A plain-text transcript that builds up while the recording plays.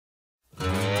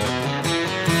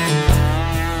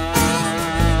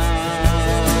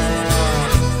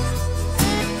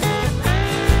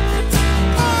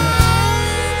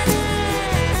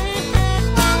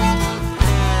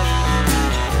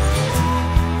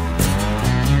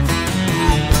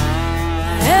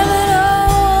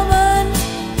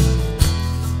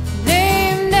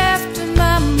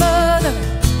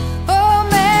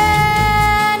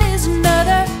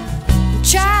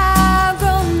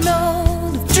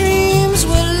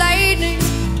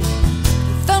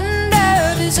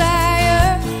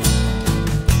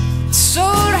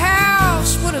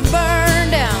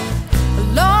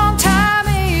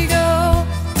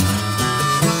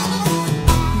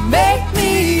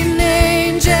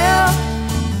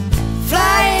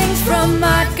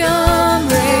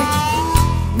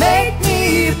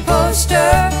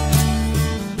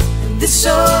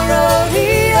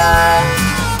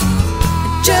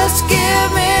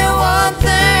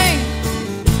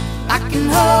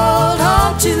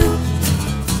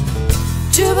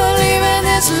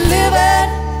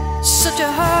such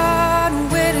a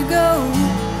hard way to go.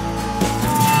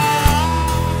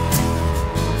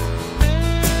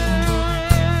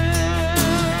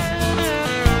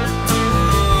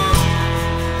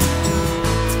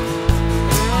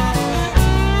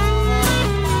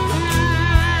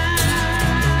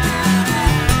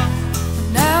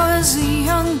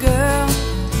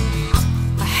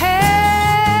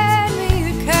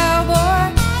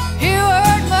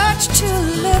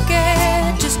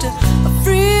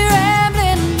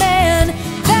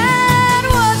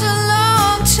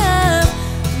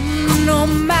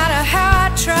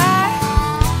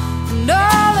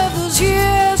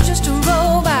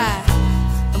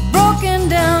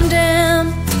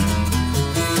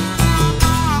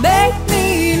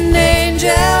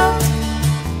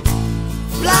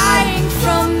 Flying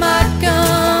from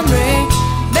Montgomery,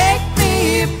 make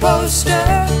me a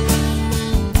poster.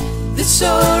 This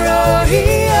old road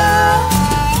here,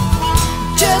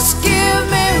 just give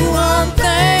me one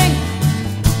thing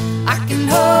I can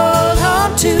hold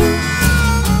on to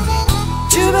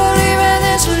believe in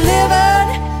this living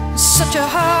is such a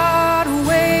hard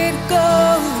way to go.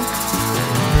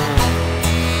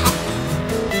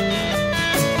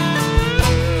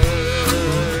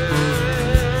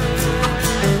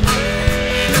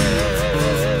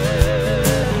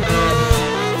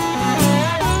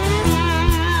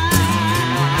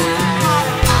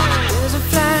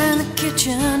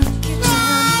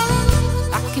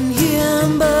 I can hear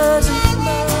him buzzing.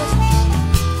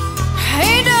 I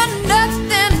ain't done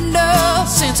nothing, no,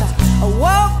 since I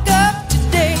woke up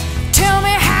today. Tell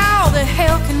me, how the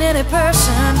hell can any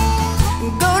person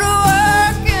go to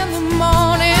work in the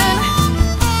morning,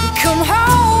 come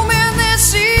home in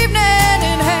this evening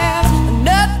and have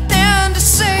nothing to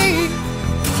say?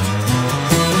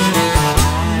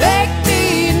 Make me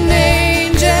an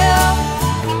angel,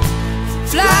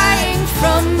 flying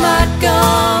from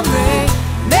Montgomery,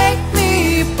 make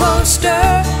me a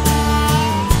poster.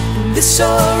 This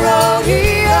old road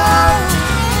here,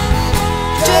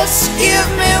 just give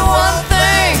me one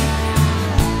thing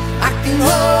I can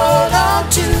hold on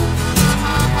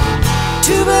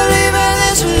to believe in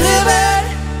this living,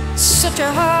 such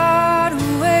a hard